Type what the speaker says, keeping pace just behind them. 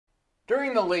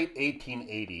During the late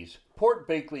 1880s, Port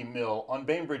Bakeley Mill on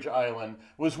Bainbridge Island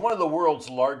was one of the world's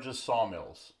largest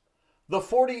sawmills. The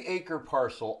 40-acre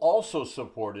parcel also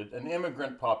supported an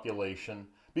immigrant population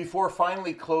before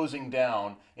finally closing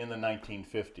down in the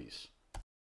 1950s.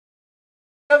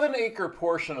 The 7-acre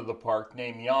portion of the park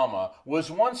named Yama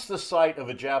was once the site of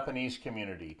a Japanese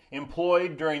community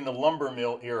employed during the lumber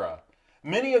mill era.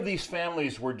 Many of these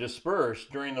families were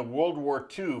dispersed during the World War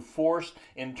II forced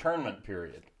internment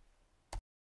period.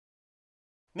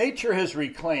 Nature has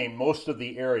reclaimed most of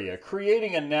the area,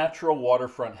 creating a natural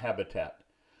waterfront habitat.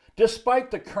 Despite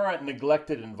the current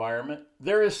neglected environment,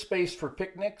 there is space for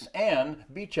picnics and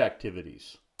beach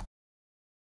activities.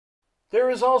 There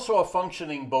is also a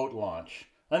functioning boat launch.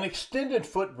 An extended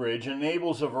footbridge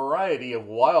enables a variety of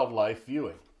wildlife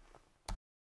viewing.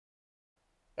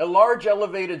 A large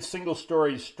elevated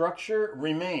single-story structure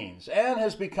remains and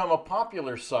has become a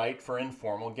popular site for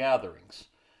informal gatherings.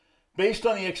 Based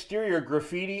on the exterior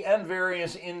graffiti and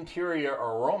various interior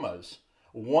aromas,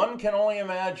 one can only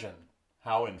imagine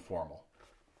how informal.